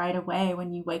down like right away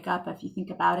when you wake up, if you think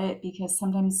about it, because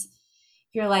sometimes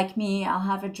if you're like me, I'll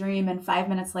have a dream and 5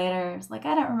 minutes later, it's like,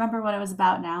 I don't remember what it was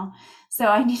about now. So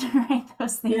I need to write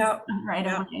those things down right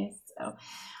away. So,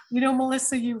 you know,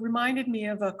 Melissa, you reminded me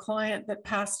of a client that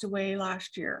passed away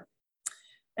last year,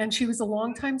 and she was a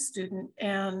longtime student,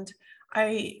 and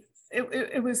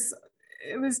it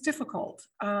was difficult,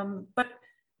 but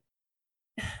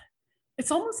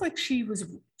it's almost like she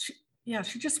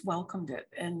just welcomed it.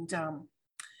 And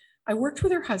I worked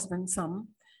with her husband some,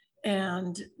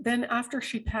 and then after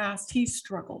she passed, he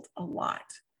struggled a lot,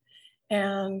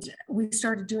 and we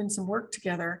started doing some work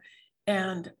together.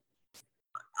 And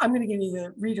I'm going to give you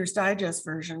the Reader's Digest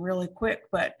version really quick,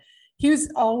 but he's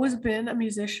always been a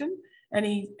musician, and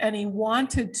he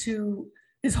wanted to,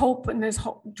 his hope and his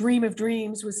dream of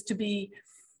dreams was to be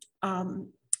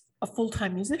a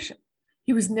full-time musician.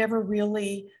 He was never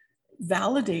really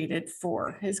validated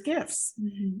for his gifts.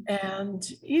 And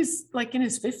he's like in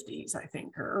his 50s, I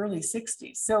think, or early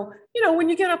 60s. So, you know, when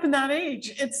you get up in that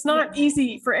age, it's not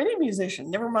easy for any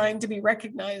musician, never mind to be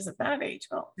recognized at that age.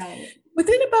 Well,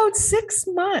 within about 6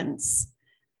 months,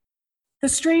 the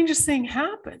strangest thing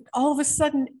happened. All of a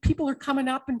sudden, people are coming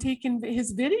up and taking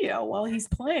his video while he's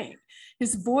playing.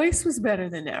 His voice was better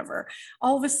than ever.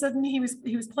 All of a sudden, he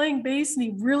was playing bass, and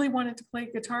he really wanted to play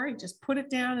guitar. He just put it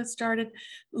down and started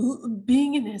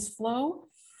being in his flow.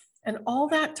 And all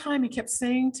that time, he kept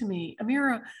saying to me,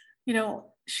 Amira, you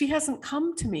know, she hasn't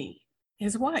come to me,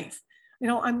 his wife. You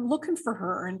know, I'm looking for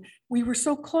her, and we were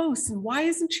so close, and why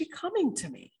isn't she coming to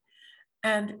me?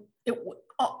 And it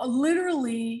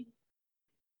literally,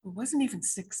 it wasn't even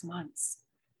 6 months.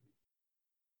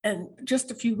 And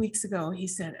just a few weeks ago, he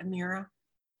said, Amira,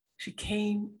 she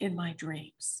came in my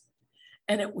dreams.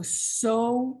 And it was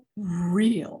so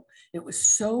real. It was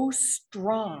so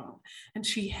strong. And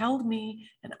she held me,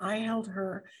 and I held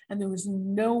her, and there was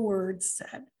no words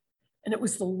said. And it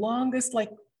was the longest,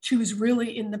 like she was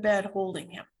really in the bed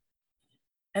holding him.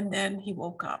 And then he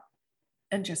woke up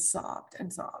and just sobbed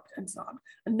and sobbed and sobbed.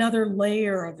 Another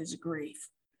layer of his grief,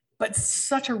 but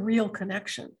such a real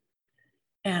connection.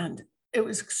 And it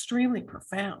was extremely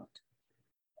profound.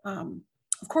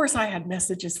 Of course, I had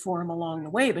messages for him along the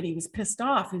way, but he was pissed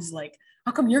off. He's like,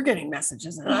 how come you're getting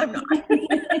messages and I'm not?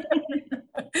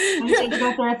 You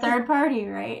go for a third party,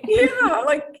 right? Yeah,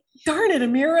 like, darn it,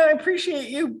 Amira, I appreciate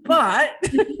you, but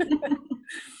it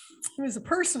was a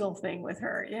personal thing with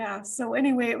her. Yeah. So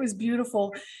anyway, it was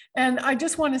beautiful. And I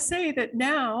just want to say that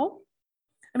now,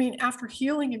 I mean, after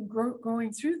healing and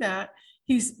going through that,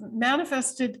 he's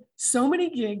manifested so many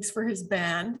gigs for his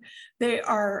band. They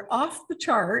are off the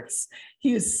charts.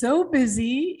 He is so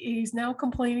busy. He's now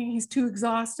complaining he's too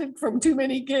exhausted from too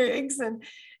many gigs,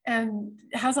 and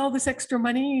has all this extra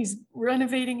money. He's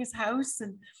renovating his house.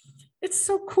 And it's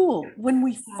so cool when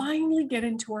we finally get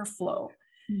into our flow.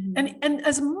 And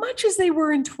as much as they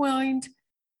were entwined,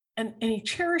 and he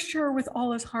cherished her with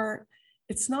all his heart,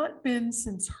 it's not been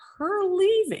since her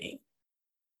leaving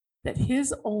that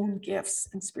his own gifts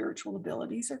and spiritual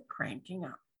abilities are cranking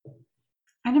up.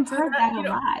 And I've heard that a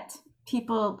lot.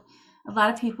 A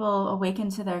lot of people awaken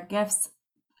to their gifts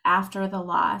after the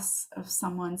loss of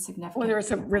someone significant. Whether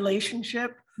it's a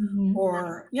relationship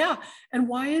or, and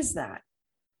why is that?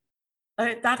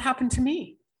 That happened to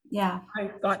me. Yeah.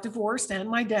 I got divorced and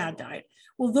my dad died.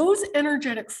 Well, those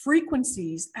energetic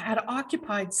frequencies had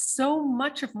occupied so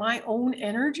much of my own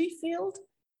energy field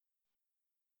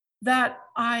that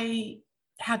I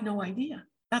had no idea.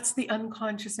 That's the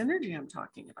unconscious energy I'm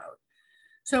talking about.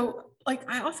 So, like,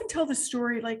 I often tell the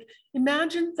story, like,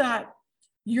 imagine that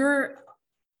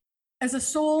as a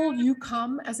soul, you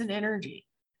come as an energy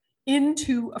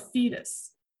into a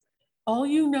fetus. All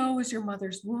you know is your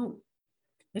mother's womb.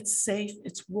 It's safe,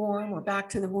 it's warm, we're back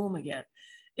to the womb again.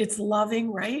 It's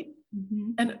loving, right?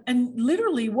 And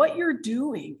literally what you're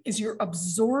doing is you're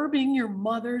absorbing your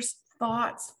mother's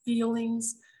thoughts,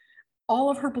 feelings, all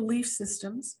of her belief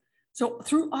systems. So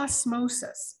through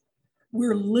osmosis,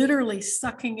 we're literally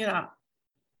sucking it up.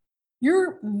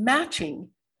 You're matching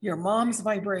your mom's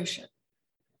vibration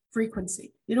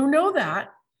frequency. You don't know that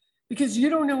because you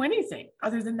don't know anything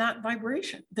other than that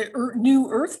vibration, the new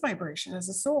earth vibration as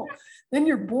a soul. Then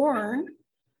you're born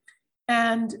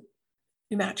and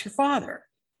you match your father.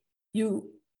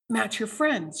 You match your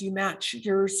friends, you match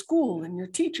your school and your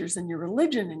teachers and your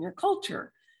religion and your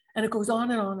culture. And it goes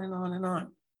on and on and on and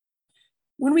on.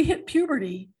 When we hit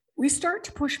puberty, we start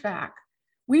to push back.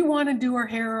 We want to do our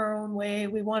hair our own way.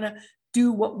 We want to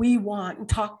do what we want and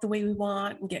talk the way we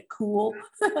want and get cool.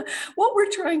 What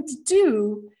we're trying to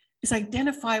do is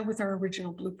identify with our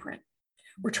original blueprint.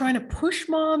 We're trying to push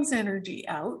mom's energy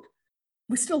out.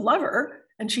 We still love her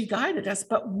and she guided us,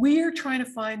 but we're trying to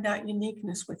find that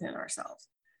uniqueness within ourselves.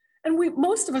 And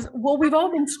most of us, well, we've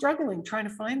all been struggling trying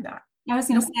to find that. I was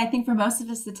going to say, I think for most of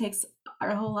us, it takes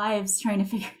our whole lives trying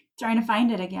to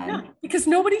find it again. Yeah, because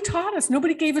nobody taught us,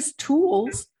 nobody gave us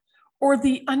tools or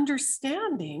the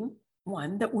understanding,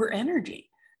 one, that we're energy,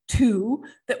 two,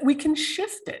 that we can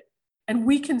shift it and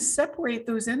we can separate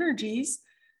those energies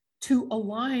to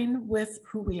align with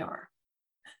who we are.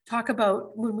 Talk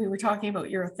about when we were talking about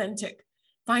your authentic,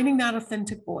 finding that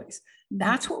authentic voice.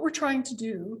 That's what we're trying to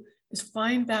do, is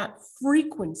find that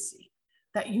frequency,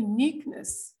 that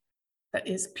uniqueness that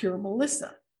is pure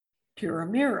Melissa, pure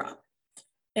Amira.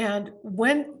 And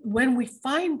when we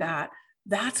find that,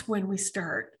 that's when we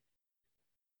start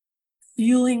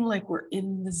feeling like we're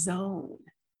in the zone.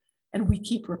 And we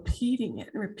keep repeating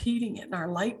it and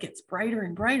our light gets brighter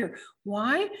and brighter.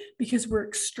 Why? Because we're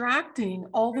extracting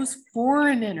all those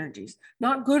foreign energies,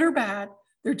 not good or bad.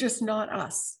 They're just not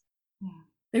us. Yeah.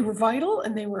 They were vital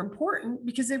and they were important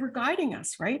because they were guiding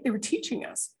us, right? They were teaching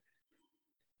us.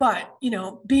 But,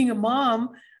 being a mom,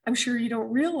 I'm sure you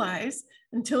don't realize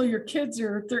until your kids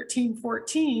are 13,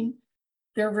 14,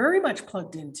 they're very much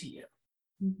plugged into you.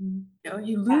 Mm-hmm.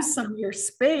 You lose some of your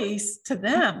space to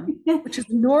them, which is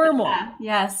normal. Yeah.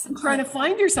 Yes. You're trying to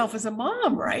find yourself as a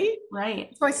mom, right? Right.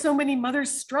 That's why so many mothers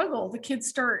struggle. The kids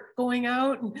start going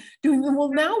out and doing, well,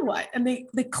 now what? And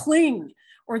they cling,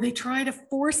 or they try to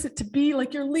force it to be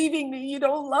like, you're leaving me, you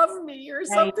don't love me, or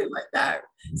something like that.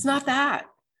 It's not that.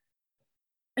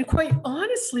 And quite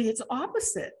honestly, it's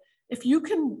opposite. If you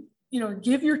can,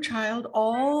 give your child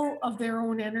all of their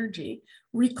own energy,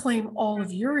 reclaim all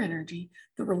of your energy,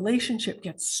 the relationship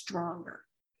gets stronger.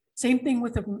 Same thing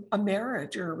with a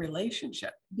marriage or a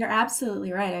relationship. You're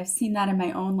absolutely right. I've seen that in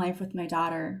my own life with my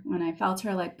daughter. When I felt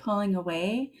her like pulling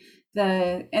away,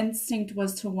 the instinct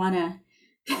was to want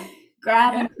to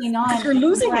grab and cling on. You're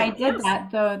losing it. I did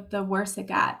that, the worse it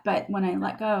got. But when I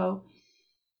let go,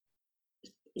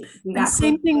 and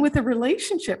same thing with a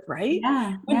relationship, right?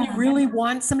 Yeah. When you really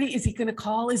want somebody, is he going to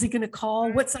call? Is he going to call?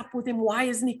 What's up with him? Why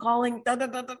isn't he calling? Da, da,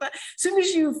 da, da, da. As soon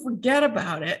as you forget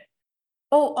about it,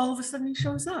 all of a sudden he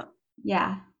shows up.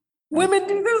 Yeah. Women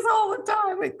do this all the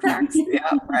time. It cracks me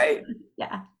up, right?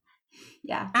 Yeah.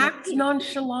 Yeah. Act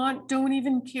nonchalant. Don't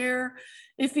even care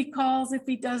if he calls, if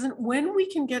he doesn't. When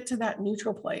we can get to that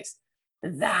neutral place,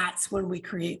 that's when we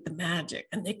create the magic,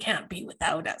 and they can't be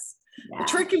without us. Yeah. The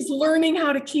trick is learning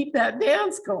how to keep that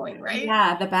dance going, right?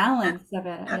 Yeah, the balance of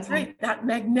it. That's right. That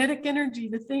magnetic energy,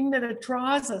 the thing that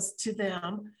draws us to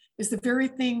them, is the very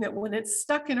thing that when it's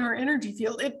stuck in our energy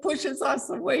field, it pushes us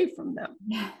away from them.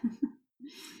 Yeah.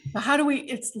 So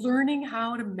it's learning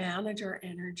how to manage our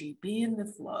energy, be in the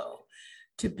flow,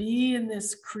 to be in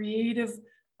this creative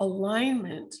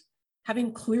alignment,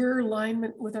 having clear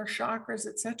alignment with our chakras,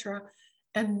 etc.,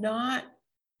 and not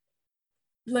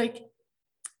like,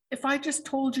 if I just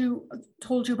told you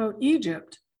about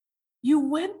Egypt, you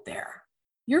went there.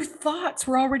 Your thoughts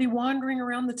were already wandering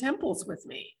around the temples with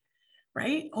me,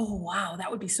 right? Oh, wow,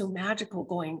 that would be so magical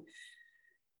going,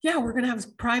 yeah, we're going to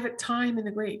have private time in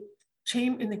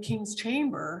the king's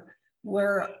chamber,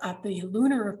 where at the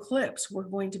lunar eclipse, we're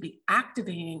going to be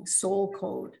activating soul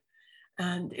code,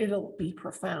 and it'll be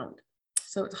profound.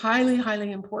 So it's highly,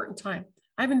 highly important time.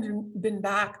 I haven't been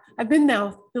back. I've been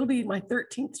now, it'll be my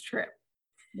 13th trip.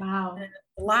 Wow. And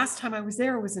the last time I was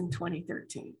there was in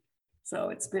 2013. So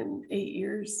it's been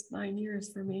 9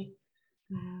 years for me.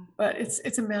 Wow. But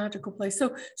it's a magical place.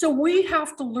 So we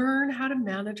have to learn how to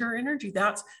manage our energy.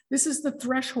 This is the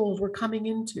threshold we're coming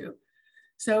into.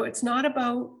 So it's not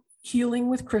about healing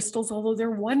with crystals, although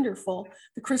they're wonderful.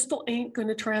 The crystal ain't going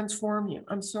to transform you.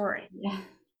 I'm sorry. Yeah.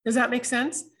 Does that make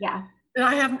sense? Yeah. And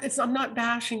I'm not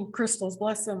bashing crystals,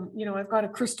 bless them. I've got a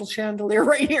crystal chandelier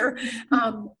right here.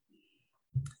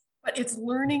 But it's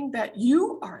learning that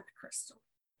you are the crystal.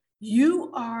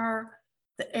 You are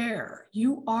the air.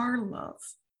 You are love.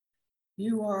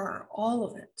 You are all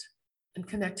of it, and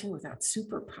connecting with that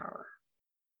superpower.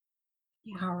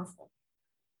 Yeah. Powerful.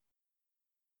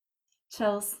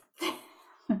 Chills.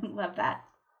 Love that.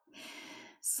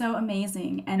 So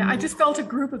amazing. Yeah, I And just felt a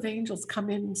group of angels come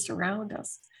in and surround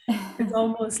us. It's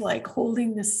almost like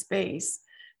holding this space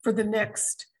for the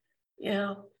next,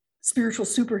 spiritual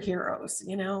superheroes,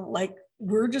 like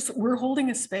we're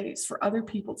holding a space for other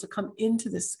people to come into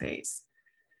this space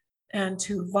and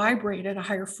to vibrate at a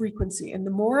higher frequency. And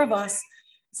the more of us,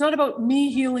 it's not about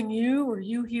me healing you or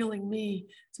you healing me.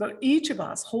 It's about each of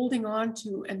us holding on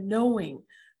to and knowing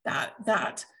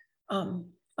that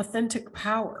authentic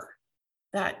power,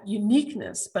 that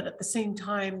uniqueness, but at the same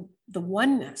time, the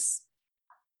oneness.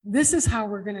 This is how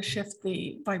we're going to shift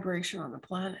the vibration on the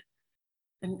planet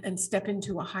and step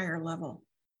into a higher level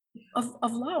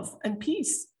of love and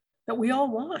peace that we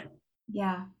all want.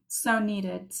 yeah, so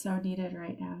needed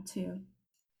right now too.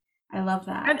 I love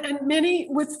that. And many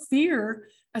with fear,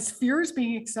 as fear is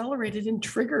being accelerated and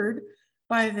triggered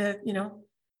by the,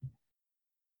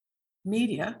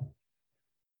 media.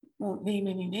 Won't name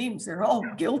any names, they're all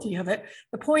guilty of it.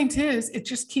 The point is, it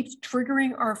just keeps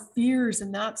triggering our fears,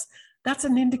 and that's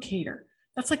an indicator.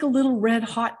 That's like a little red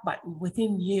hot button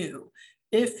within you.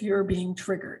 If you're being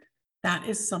triggered, that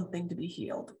is something to be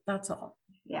healed. That's all.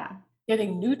 Yeah.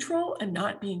 Getting neutral and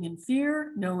not being in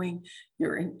fear, knowing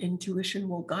your intuition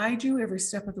will guide you every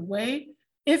step of the way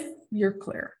if you're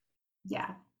clear.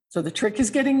 Yeah. So the trick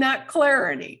is getting that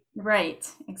clarity. Right.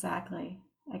 Exactly.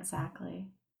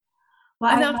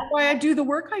 Well, and that's why I do the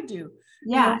work I do.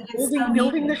 Yeah.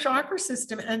 Building the chakra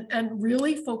system and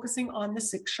really focusing on the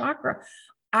sixth chakra.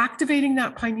 Activating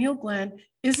that pineal gland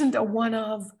isn't a one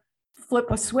of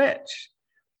flip a switch,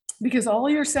 because all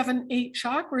your 7, 8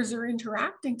 chakras are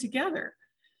interacting together.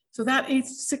 So that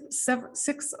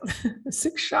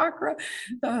sixth chakra,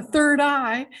 the third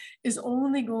eye, is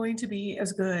only going to be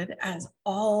as good as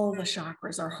all the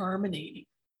chakras are harmonating.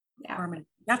 Yeah. Harmony.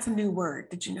 That's a new word.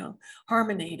 Did you know?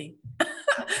 Harmonating.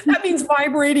 That means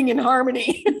vibrating in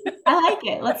harmony. I like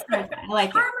it. Let's go. I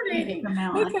like harmonating.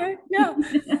 It. Okay. Yeah.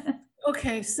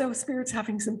 Okay. So Spirit's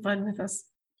having some fun with us.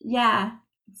 Yeah,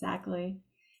 exactly.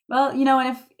 Well,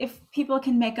 and if people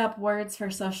can make up words for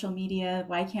social media,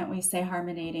 why can't we say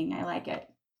harmonating? I like it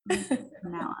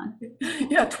from now on.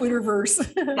 Yeah,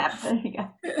 Twitterverse. Yeah, there you go.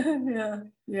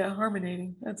 Yeah,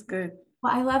 harmonating. That's good.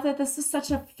 Well, I love that this is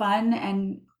such a fun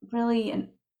and really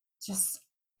just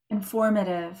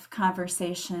informative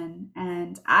conversation.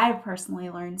 And I've personally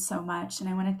learned so much. And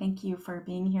I want to thank you for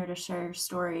being here to share your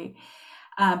story.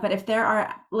 But if there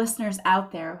are listeners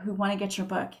out there who want to get your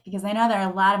book, because I know there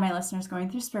are a lot of my listeners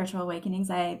going through spiritual awakenings,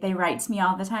 they write to me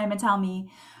all the time and tell me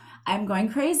I'm going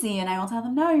crazy, and I will tell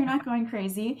them, no, you're not going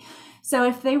crazy. So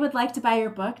if they would like to buy your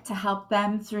book to help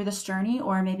them through this journey,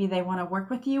 or maybe they want to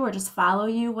work with you or just follow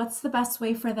you, what's the best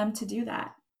way for them to do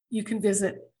that? You can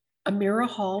visit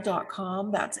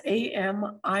amirahall.com. That's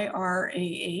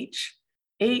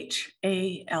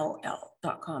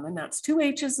AMIRAHHALL.com. And that's 2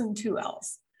 H's and 2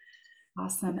 L's.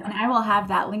 Awesome. And I will have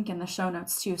that link in the show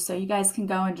notes too. So you guys can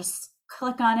go and just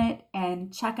click on it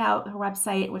and check out her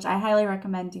website, which I highly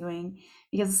recommend doing,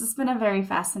 because this has been a very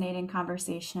fascinating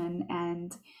conversation.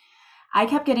 And I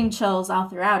kept getting chills all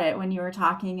throughout it when you were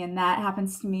talking. And that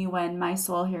happens to me when my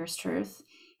soul hears truth.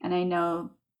 And I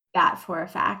know that for a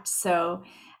fact. So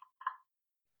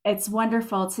it's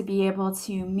wonderful to be able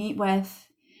to meet with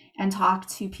and talk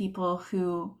to people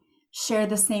who share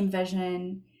the same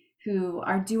vision, who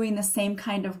are doing the same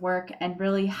kind of work and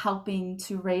really helping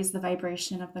to raise the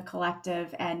vibration of the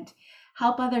collective and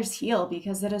help others heal,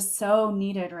 because it is so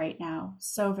needed right now,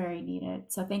 so very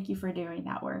needed. So thank you for doing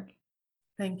that work.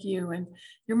 Thank you. And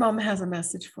your mom has a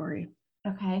message for you.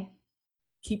 Okay.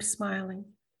 Keep smiling.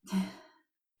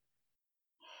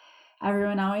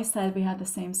 Everyone always said we had the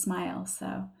same smile,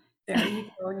 so. There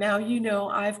you go. Now you know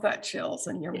I've got chills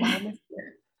and your mom is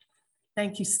here.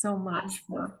 Thank you so much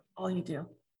for all you do.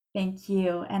 Thank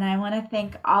you. And I want to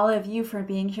thank all of you for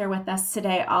being here with us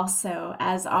today also.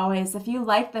 As always, if you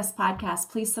like this podcast,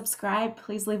 please subscribe.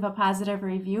 Please leave a positive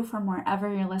review from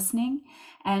wherever you're listening.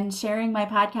 And sharing my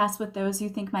podcast with those you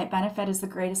think might benefit is the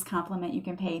greatest compliment you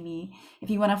can pay me. If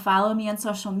you want to follow me on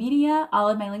social media, all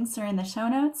of my links are in the show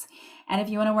notes. And if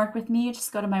you want to work with me,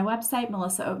 just go to my website,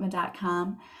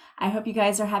 melissaoatman.com. I hope you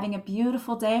guys are having a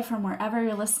beautiful day from wherever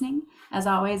you're listening. As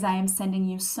always, I am sending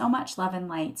you so much love and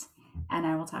light. And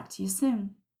I will talk to you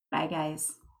soon. Bye,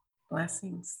 guys.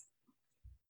 Blessings.